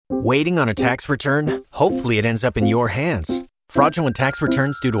Waiting on a tax return? Hopefully it ends up in your hands. Fraudulent tax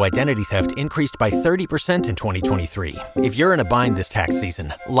returns due to identity theft increased by 30% in 2023. If you're in a bind this tax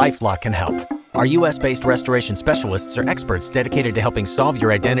season, LifeLock can help. Our U.S.-based restoration specialists are experts dedicated to helping solve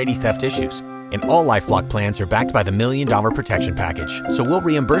your identity theft issues. And all LifeLock plans are backed by the $1 Million Protection Package. So we'll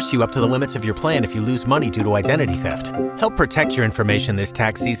reimburse you up to the limits of your plan if you lose money due to identity theft. Help protect your information this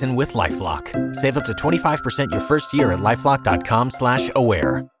tax season with LifeLock. Save up to 25% your first year at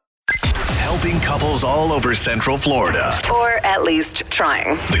LifeLock.com/aware. Helping couples all over Central Florida. Or at least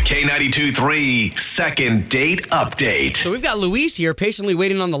trying. The K92-3 Second Date Update. So we've got Louise here patiently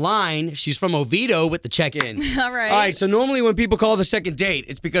waiting on the line. She's from Oviedo with the check-in. All right. All right, so normally when people call the second date,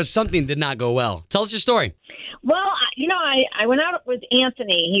 it's because something did not go well. Tell us your story. Well, I went out with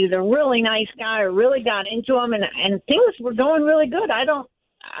Anthony. He was a really nice guy. I really got into him, and things were going really good. I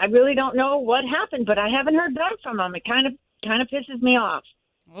really don't know what happened, but I haven't heard back from him. It kind of pisses me off.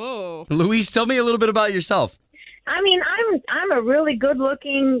 Oh. Louise, tell me a little bit about yourself. I mean, I'm a really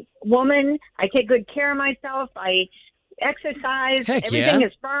good-looking woman. I take good care of myself. I exercise. Heck Everything yeah.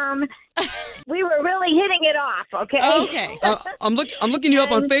 is firm. We were really hitting it off. Okay. Okay. I'm looking you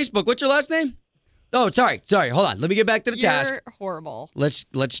up on Facebook. What's your last name? Oh, sorry. Hold on. Let me get back to the task. You're horrible. Let's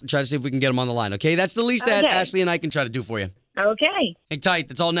try to see if we can get him on the line, okay? That's the least that Okay. Ashley and I can try to do for you. Okay. Hang tight.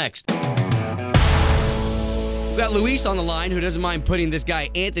 That's all next. We've got Luis on the line who doesn't mind putting this guy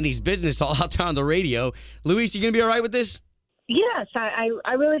Anthony's business all out there on the radio. Luis, you going to be all right with this? Yes,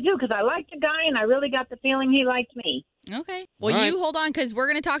 I really do, because I like the guy, and I really got the feeling he liked me. Okay. Well, All right. you hold on, because we're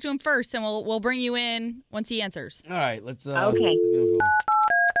going to talk to him first, and we'll bring you in once he answers. All right, let's... Okay.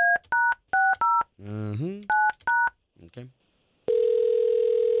 Okay.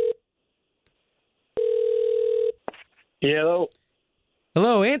 Hello.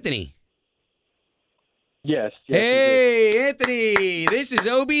 Hello, Anthony. Yes. Hey, Anthony. This is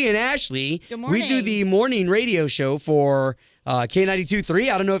Obie and Ashley. Good morning. We do the morning radio show for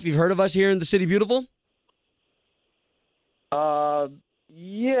K92.3. I don't know if you've heard of us here in the City Beautiful.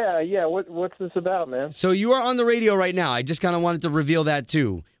 Yeah. What's this about, man? So you are on the radio right now. I just kind of wanted to reveal that,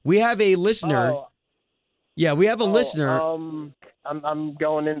 too. We have a listener. Yeah, we have a listener. I'm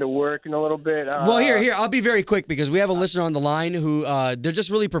going into work in a little bit. Well, here. I'll be very quick because we have a listener on the line who they're just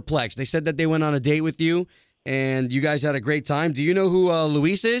really perplexed. They said that they went on a date with you, and you guys had a great time. Do you know who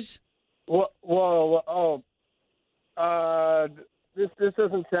Luis is? This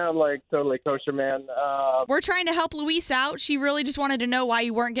doesn't sound like totally kosher, man. We're trying to help Luis out. She really just wanted to know why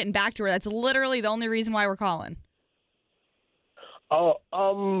you weren't getting back to her. That's literally the only reason why we're calling. I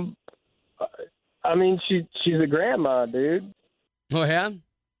mean, she's a grandma, dude. Oh yeah.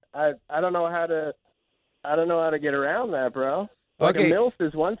 I don't know how to get around that, bro. Like Okay. a MILF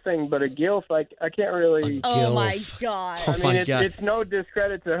is one thing, but a GILF, like I can't really. Oh, my Gilf. God. Oh, I mean, my God. it's no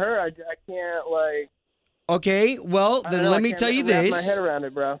discredit to her. I can't like. Okay, well, I then don't know, let I me can't tell you wrap this. my head around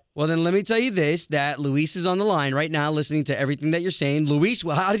it, bro. Well, then let me tell you this, that Luis is on the line right now listening to everything that you're saying. Luis,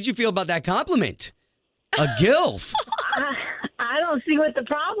 well, how did you feel about that compliment? A gilf. I don't see what the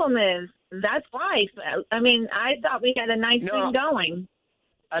problem is. That's life. I mean, I thought we had a nice thing going.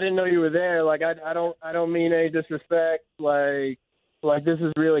 I didn't know you were there. Like, I don't mean any disrespect. Like this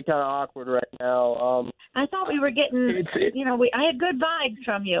is really kind of awkward right now. I thought we were getting, I had good vibes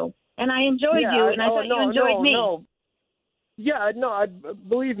from you, and I enjoyed you, and I thought you enjoyed me. No. Yeah, no,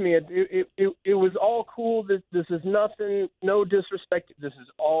 believe me, it was all cool. This is nothing, no disrespect. This is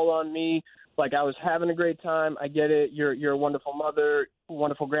all on me. Like, I was having a great time. I get it. You're a wonderful mother,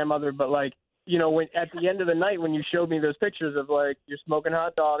 wonderful grandmother, but like, when at the end of the night when you showed me those pictures of like your smoking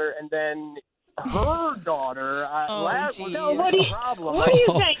hot daughter and then her daughter, what do you problem? What do you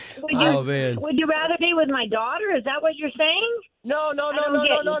think? Man. Would you rather be with my daughter? Is that what you're saying? No.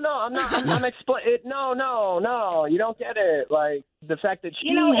 I'm not explaining. No. You don't get it. Like the fact that she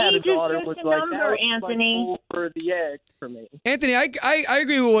had a age is daughter just was a like number, that was Anthony. like over the edge for me. Anthony, I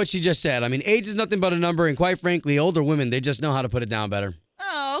agree with what she just said. I mean, age is nothing but a number, and quite frankly, older women, they just know how to put it down better.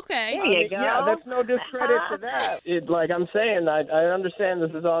 Oh, okay. There you go. Yeah, that's no discredit to that. Like I'm saying, I understand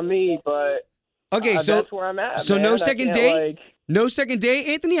this is on me, but Okay, so that's where I'm at. So man. no I second can't, date? like- No second date,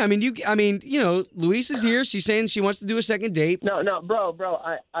 Anthony? I mean, Luis is here. She's saying she wants to do a second date. No, bro.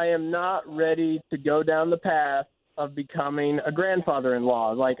 I am not ready to go down the path of becoming a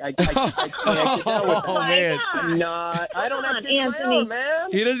grandfather-in-law. Like I can't get down with that. Oh, man. I'm not. I don't have kids of my Anthony. own,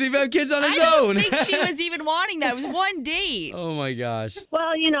 man. He doesn't even have kids on his I own. don't think she was even wanting that. It was one date. Oh, my gosh. Well,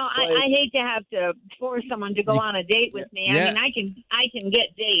 I hate to have to force someone to go on a date with me. Yeah. I mean, I can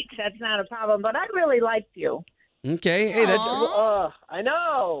get dates. That's not a problem. But I really liked you. Okay. Hey, that's... Aw. I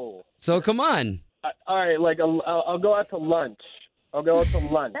know. So, come on. All right, like I'll go out to lunch. I'll go out to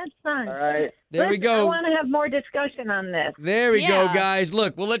lunch. That's fun. All right. There we go. I want to have more discussion on this. There we go, Yeah. guys.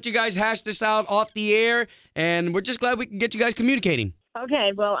 Look, we'll let you guys hash this out off the air, and we're just glad we can get you guys communicating.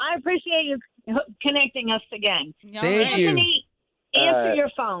 Okay, well, I appreciate you connecting us again. All Thank right. you. Anthony, answer your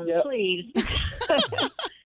phone, Yep. please.